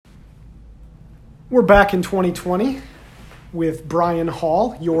We're back in 2020 with Brian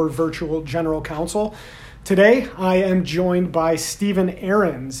Hall, your virtual general counsel. Today, I am joined by Stephen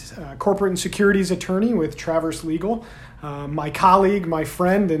Ahrens, corporate and securities attorney with Traverse Legal, my colleague, my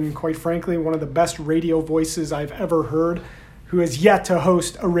friend, and quite frankly, one of the best radio voices I've ever heard, who has yet to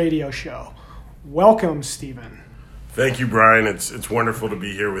host a radio show. Welcome, Stephen. Thank you, Brian. It's wonderful to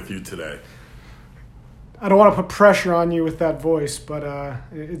be here with you today. I don't want to put pressure on you with that voice, but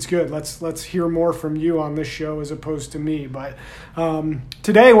it's good. Let's hear more from you on this show as opposed to me. But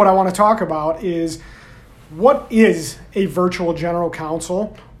today what I want to talk about is, what is a virtual general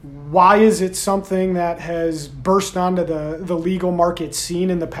counsel? Why is it something that has burst onto the legal market scene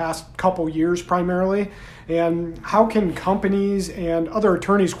in the past couple years primarily? And how can companies and other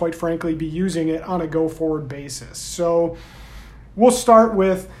attorneys, quite frankly, be using it on a go-forward basis? So we'll start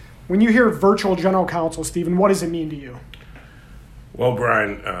with, when you hear virtual general counsel, Stephen, what does it mean to you? Well,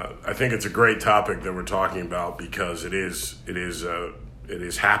 Brian, I think it's a great topic that we're talking about because it is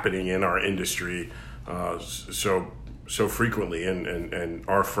happening in our industry so frequently, and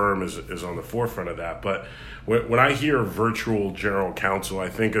our firm is on the forefront of that. But when I hear virtual general counsel, I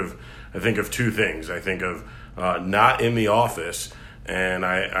think of two things. I think of not in the office, and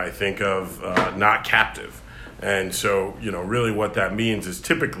I think of not captive. And so, really what that means is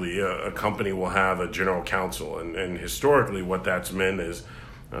typically a company will have a general counsel. And historically what that's meant is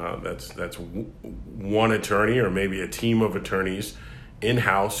that's one attorney or maybe a team of attorneys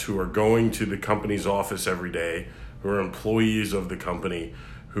in-house who are going to the company's office every day, who are employees of the company,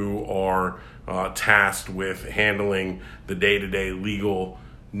 who are tasked with handling the day-to-day legal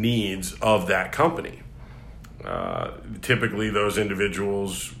needs of that company. Typically those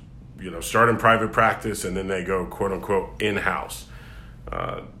individuals start in private practice and then they go, quote unquote, in-house.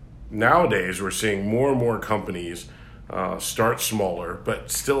 Nowadays, we're seeing more and more companies start smaller, but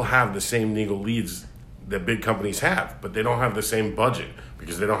still have the same legal needs that big companies have, but they don't have the same budget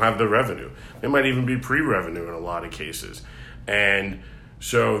because they don't have the revenue. They might even be pre-revenue in a lot of cases. And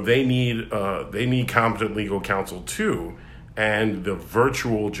so they need competent legal counsel too. And the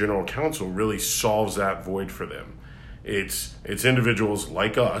virtual general counsel really solves that void for them. It's individuals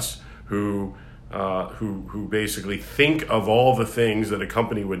like us who basically think of all the things that a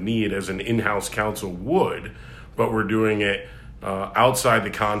company would need as an in-house counsel would, but we're doing it outside the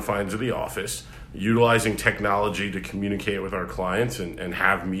confines of the office, utilizing technology to communicate with our clients and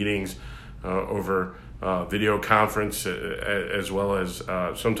have meetings over video conference as well as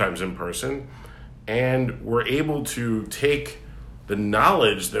sometimes in person. And we're able to take the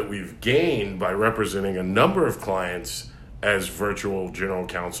knowledge that we've gained by representing a number of clients as virtual general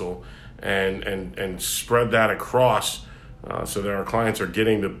counsel and spread that across so that our clients are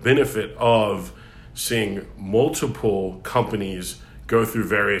getting the benefit of seeing multiple companies go through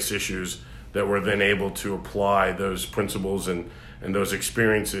various issues that we're then able to apply those principles and those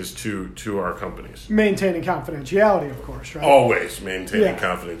experiences to our companies. Maintaining confidentiality, of course, right? Always maintaining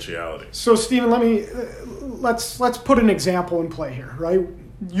confidentiality. So, Stephen, let's put an example in play here, right?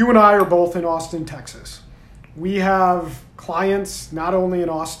 You and I are both in Austin, Texas. We have clients not only in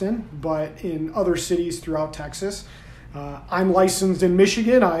Austin, but in other cities throughout Texas. I'm licensed in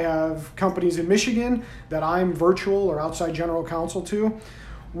Michigan. I have companies in Michigan that I'm virtual or outside general counsel to.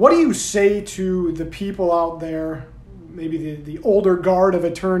 What do you say to the people out there, maybe the older guard of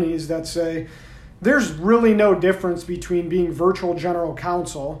attorneys, that say there's really no difference between being virtual general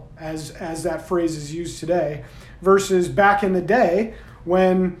counsel, as that phrase is used today, versus back in the day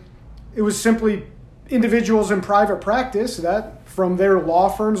when it was simply individuals in private practice that from their law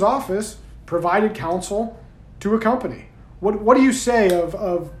firm's office provided counsel to a company? What do you say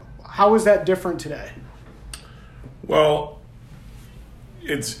of how is that different today? Well,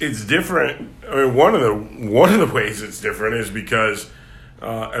 it's different. I mean, one of the ways it's different is because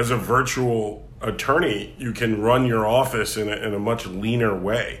as a virtual attorney, you can run your office in a much leaner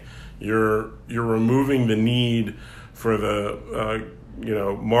way. You're removing the need for the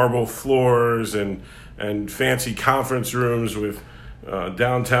marble floors and fancy conference rooms with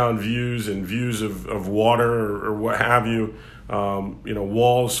downtown views and views of water or what have you.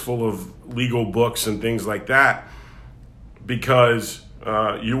 Walls full of legal books and things like that, because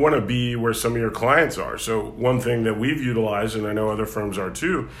you want to be where some of your clients are. So one thing that we've utilized, and I know other firms are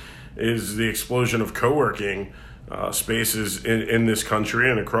too, is the explosion of co-working spaces in this country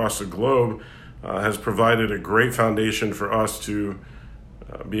and across the globe has provided a great foundation for us to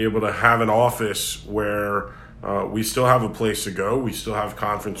be able to have an office where we still have a place to go. We still have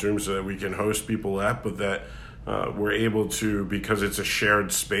conference rooms that we can host people at, but that we're able to, because it's a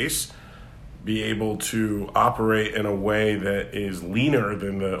shared space, be able to operate in a way that is leaner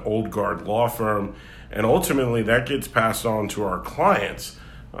than the old guard law firm. And ultimately that gets passed on to our clients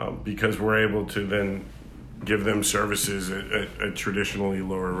because we're able to then give them services at traditionally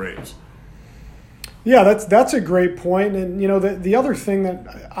lower rates. Yeah, that's a great point. And, the other thing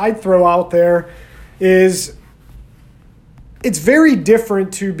that I'd throw out there is it's very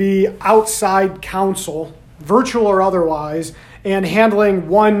different to be outside counsel, virtual or otherwise, and handling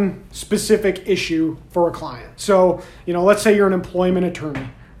one specific issue for a client. So, let's say you're an employment attorney,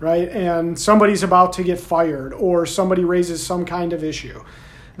 right? And somebody's about to get fired or somebody raises some kind of issue.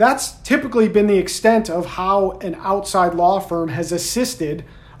 That's typically been the extent of how an outside law firm has assisted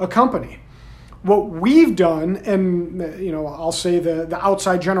a company. What we've done, and I'll say the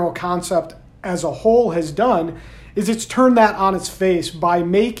outside general concept as a whole has done, is it's turned that on its face by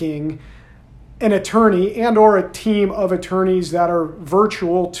making an attorney and or a team of attorneys that are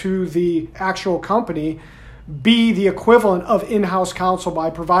virtual to the actual company be the equivalent of in-house counsel by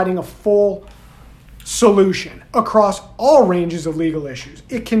providing a full solution across all ranges of legal issues.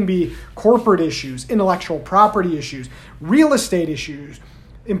 It can be corporate issues, intellectual property issues, real estate issues,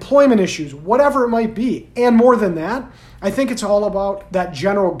 employment issues, whatever it might be. And more than that, I think it's all about that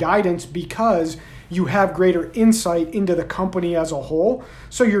general guidance because you have greater insight into the company as a whole.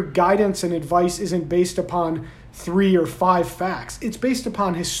 So your guidance and advice isn't based upon 3 or 5 facts. It's based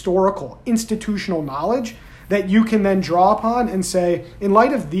upon historical, institutional knowledge that you can then draw upon and say, in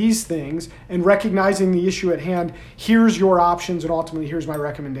light of these things and recognizing the issue at hand, here's your options and ultimately here's my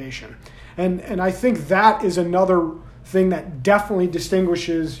recommendation. And I think that is another thing that definitely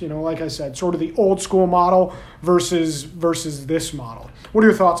distinguishes, like I said, sort of the old school model versus this model. What are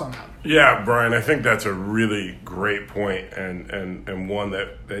your thoughts on that? Yeah, Brian, I think that's a really great point and one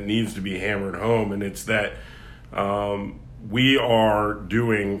that needs to be hammered home. And it's that we are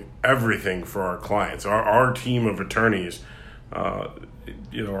doing everything for our clients. Our team of attorneys,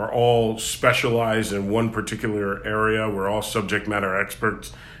 are all specialized in one particular area. We're all subject matter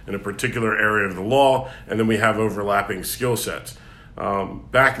experts in a particular area of the law, and then we have overlapping skill sets.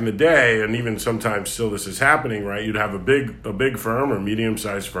 Back in the day, and even sometimes still this is happening, right? You'd have a big firm or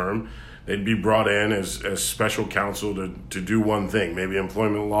medium-sized firm. They'd be brought in as special counsel to do one thing, maybe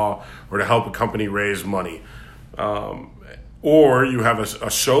employment law or to help a company raise money. Or you have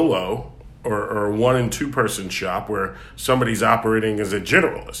a solo or a 1 and 2 person shop where somebody's operating as a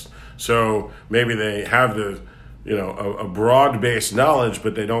generalist. So maybe they have a broad-based knowledge,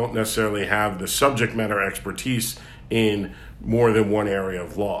 but they don't necessarily have the subject matter expertise in more than one area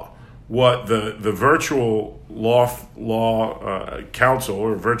of law. What the virtual law counsel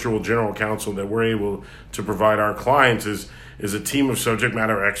or virtual general counsel that we're able to provide our clients is a team of subject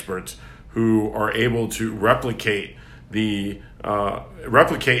matter experts who are able to replicate and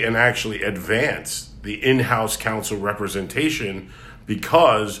actually advance the in-house counsel representation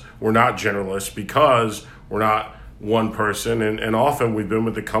because we're not generalists, because we're not one person, and often we've been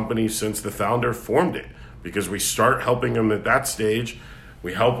with the company since the founder formed it because we start helping them at that stage.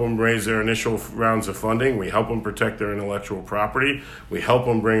 We help them raise their initial rounds of funding. We help them protect their intellectual property. We help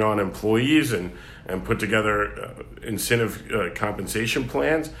them bring on employees and put together incentive compensation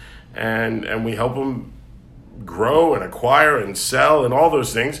plans. And we help them grow and acquire and sell and all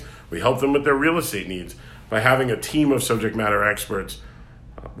those things. We help them with their real estate needs. By having a team of subject matter experts,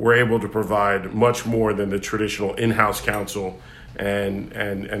 we're able to provide much more than the traditional in-house counsel. And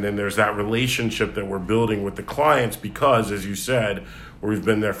then there's that relationship that we're building with the clients because, as you said, we've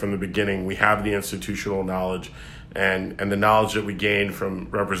been there from the beginning. We have the institutional knowledge and the knowledge that we gain from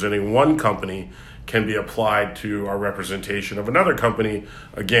representing one company can be applied to our representation of another company.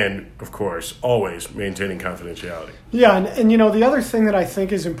 Again, of course, always maintaining confidentiality. Yeah, and the other thing that I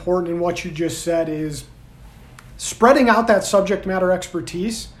think is important in what you just said is spreading out that subject matter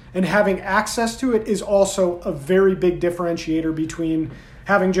expertise and having access to it is also a very big differentiator between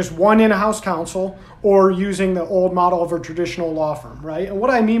having just one in-house counsel or using the old model of a traditional law firm, right? And what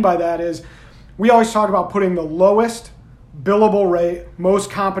I mean by that is we always talk about putting the lowest billable rate, most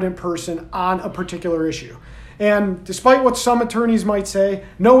competent person on a particular issue. And despite what some attorneys might say,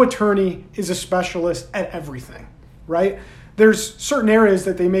 no attorney is a specialist at everything, right? There's certain areas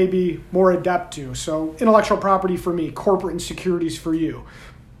that they may be more adept to. So intellectual property for me, corporate and securities for you.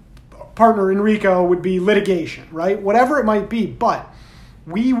 Partner Enrico would be litigation, right? Whatever it might be, but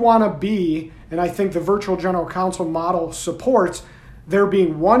we want to be, and I think the virtual general counsel model supports there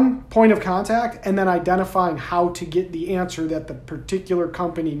being one point of contact and then identifying how to get the answer that the particular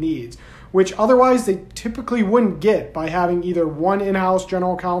company needs, which otherwise they typically wouldn't get by having either one in-house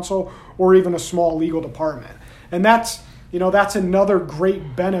general counsel or even a small legal department. And that's that's another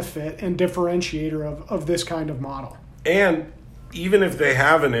great benefit and differentiator of this kind of model. And even if they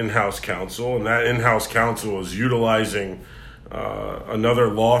have an in-house counsel, and that in-house counsel is utilizing another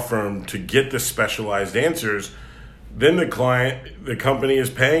law firm to get the specialized answers, then the company is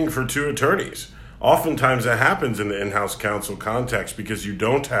paying for two attorneys. Oftentimes that happens in the in-house counsel context because you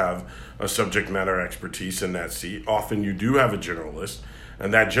don't have a subject matter expertise in that seat. Often you do have a generalist,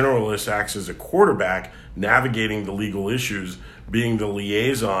 and that generalist acts as a quarterback, navigating the legal issues, being the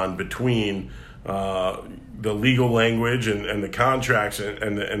liaison between the legal language and the contracts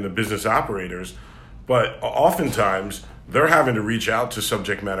and the business operators. But oftentimes they're having to reach out to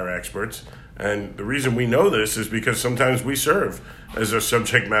subject matter experts. And the reason we know this is because sometimes we serve as a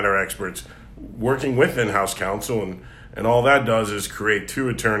subject matter experts working with in-house counsel, and all that does is create two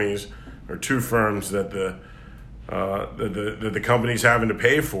attorneys or two firms that the company's having to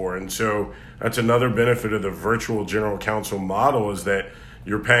pay for. And so that's another benefit of the virtual general counsel model, is that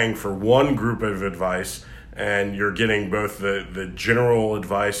you're paying for one group of advice and you're getting both the general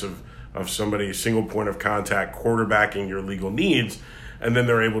advice of somebody, single point of contact, quarterbacking your legal needs, and then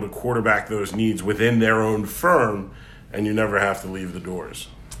they're able to quarterback those needs within their own firm, and you never have to leave the doors.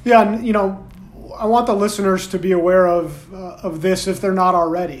 Yeah, and I want the listeners to be aware of this if they're not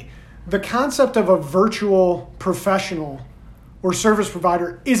already. The concept of a virtual professional or service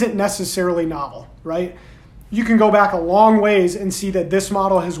provider isn't necessarily novel, right? You can go back a long ways and see that this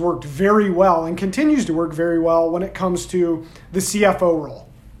model has worked very well and continues to work very well when it comes to the CFO role.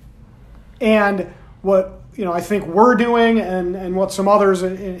 And what I think we're doing and what some others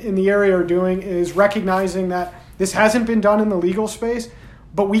in the area are doing is recognizing that this hasn't been done in the legal space,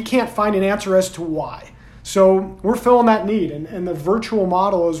 but we can't find an answer as to why. So we're filling that need, and the virtual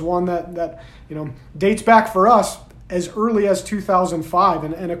model is one that dates back for us as early as 2005.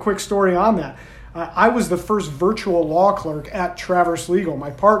 And a quick story on that. I was the first virtual law clerk at Traverse Legal.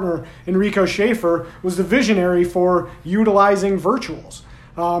 My partner, Enrico Schaefer, was the visionary for utilizing virtuals.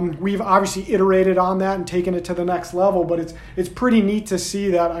 We've obviously iterated on that and taken it to the next level, but it's pretty neat to see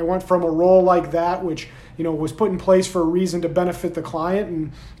that I went from a role like that, which was put in place for a reason to benefit the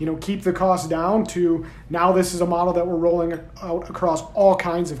client and keep the costs down, to now this is a model that we're rolling out across all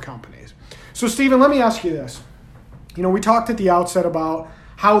kinds of companies. So Stephen, let me ask you this. We talked at the outset about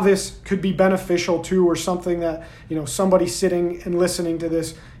how this could be beneficial to, or something that somebody sitting and listening to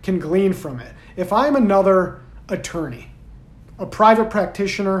this can glean from it. If I'm another attorney, a private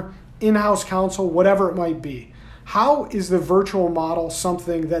practitioner, in-house counsel, whatever it might be, how is the virtual model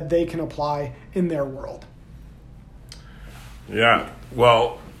something that they can apply in their world? Yeah,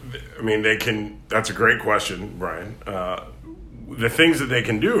 well, they can. That's a great question, Brian. The things that they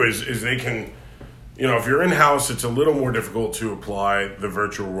can do is they can, if you're in-house, it's a little more difficult to apply the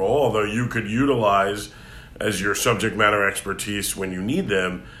virtual role, although you could utilize as your subject matter expertise when you need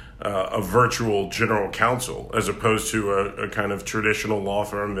them, a virtual general counsel, as opposed to a kind of traditional law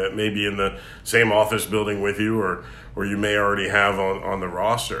firm that may be in the same office building with you, or you may already have on the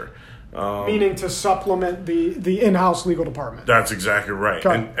roster. Meaning to supplement the in-house legal department. That's exactly right.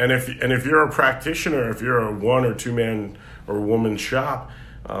 Okay. And if you're a practitioner, if you're a one or two man or woman shop,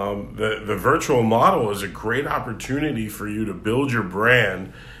 the virtual model is a great opportunity for you to build your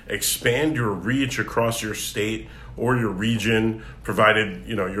brand, expand your reach across your state or your region, provided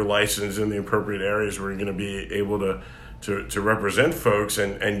you're licensed in the appropriate areas where you're going to be able to represent folks,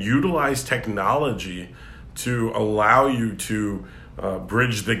 and utilize technology to allow you to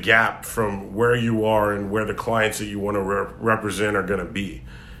bridge the gap from where you are and where the clients that you want to represent are going to be.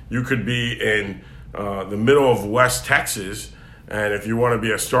 You could be in the middle of West Texas, and if you want to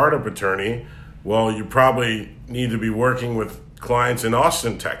be a startup attorney, well, you probably need to be working with clients in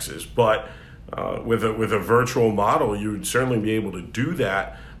Austin, Texas. But with a virtual model, you would certainly be able to do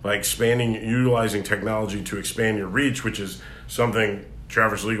that by utilizing technology to expand your reach, which is something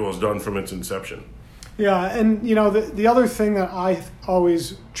Traverse Legal has done from its inception. Yeah, and the other thing that I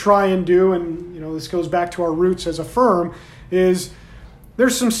always try and do, and this goes back to our roots as a firm, is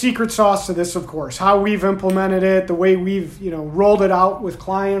there's some secret sauce to this, of course. How we've implemented it, the way we've rolled it out with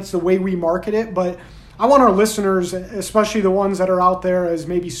clients, the way we market it. But I want our listeners, especially the ones that are out there as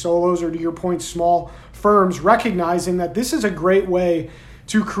maybe solos or, to your point, small firms, recognizing that this is a great way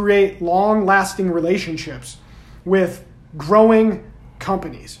to create long-lasting relationships with growing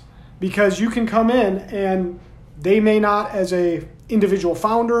companies. Because you can come in and they may not, as a individual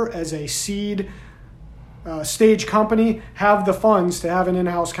founder, as a seed stage company, have the funds to have an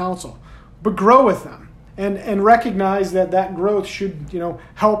in-house counsel, but grow with them and recognize that growth should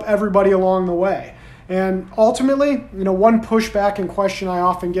help everybody along the way. And ultimately, one pushback and question I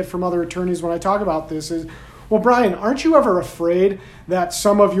often get from other attorneys when I talk about this is, Well, Brian, aren't you ever afraid that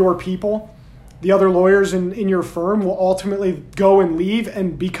some of your people, the other lawyers in your firm, will ultimately go and leave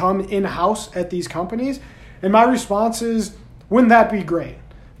and become in-house at these companies? And my response is, wouldn't that be great?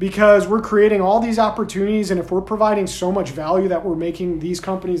 Because we're creating all these opportunities, and if we're providing so much value that we're making these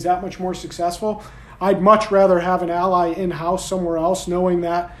companies that much more successful, I'd much rather have an ally in-house somewhere else, knowing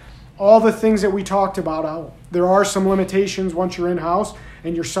that all the things that we talked about, there are some limitations once you're in-house,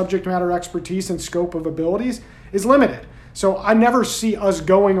 and your subject matter expertise and scope of abilities is limited. So I never see us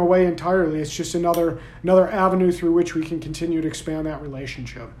going away entirely. It's just another avenue through which we can continue to expand that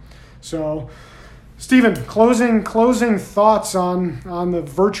relationship. So, Stephen, closing thoughts on the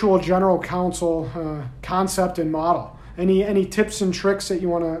virtual general counsel concept and model. Any tips and tricks that you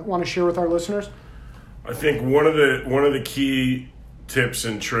want to share with our listeners? I think one of the key tips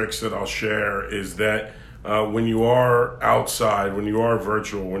and tricks that I'll share is that when you are outside, when you are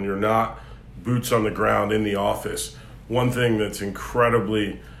virtual, when you're not boots on the ground in the office, one thing that's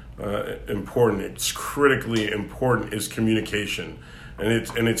incredibly important, it's critically important, is communication.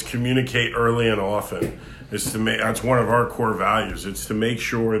 And it's communicate early and often. That's one of our core values. It's to make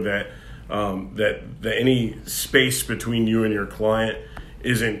sure that that any space between you and your client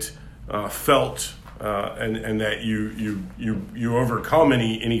isn't felt, and that you overcome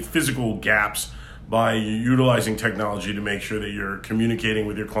any physical gaps by utilizing technology to make sure that you're communicating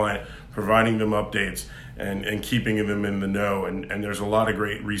with your client, providing them updates, and keeping them in the know. And there's a lot of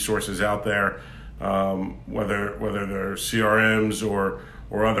great resources out there, whether they're CRMs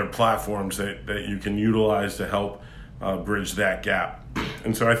or other platforms that you can utilize to help bridge that gap.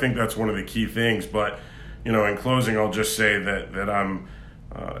 And so I think that's one of the key things. But, in closing, I'll just say that I'm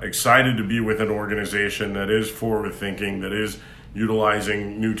excited to be with an organization that is forward-thinking, that is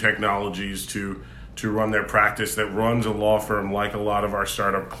utilizing new technologies to run their practice, that runs a law firm like a lot of our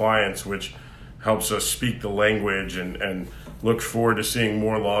startup clients, which helps us speak the language, and look forward to seeing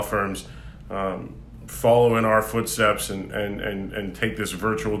more law firms follow in our footsteps and take this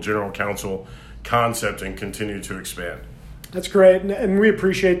virtual general counsel concept and continue to expand. That's great, and we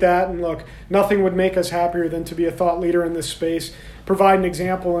appreciate that. And look, nothing would make us happier than to be a thought leader in this space, provide an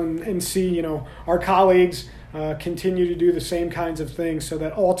example, and see our colleagues continue to do the same kinds of things, so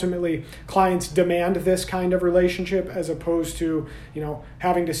that ultimately clients demand this kind of relationship as opposed to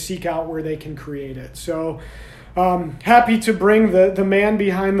having to seek out where they can create it. So happy to bring the man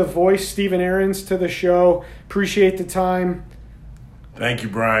behind the voice, Stephen Ahrens, to the show. Appreciate the time. Thank you,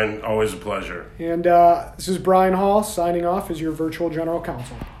 Brian. Always a pleasure. And this is Brian Hall signing off as your virtual general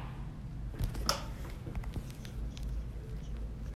counsel.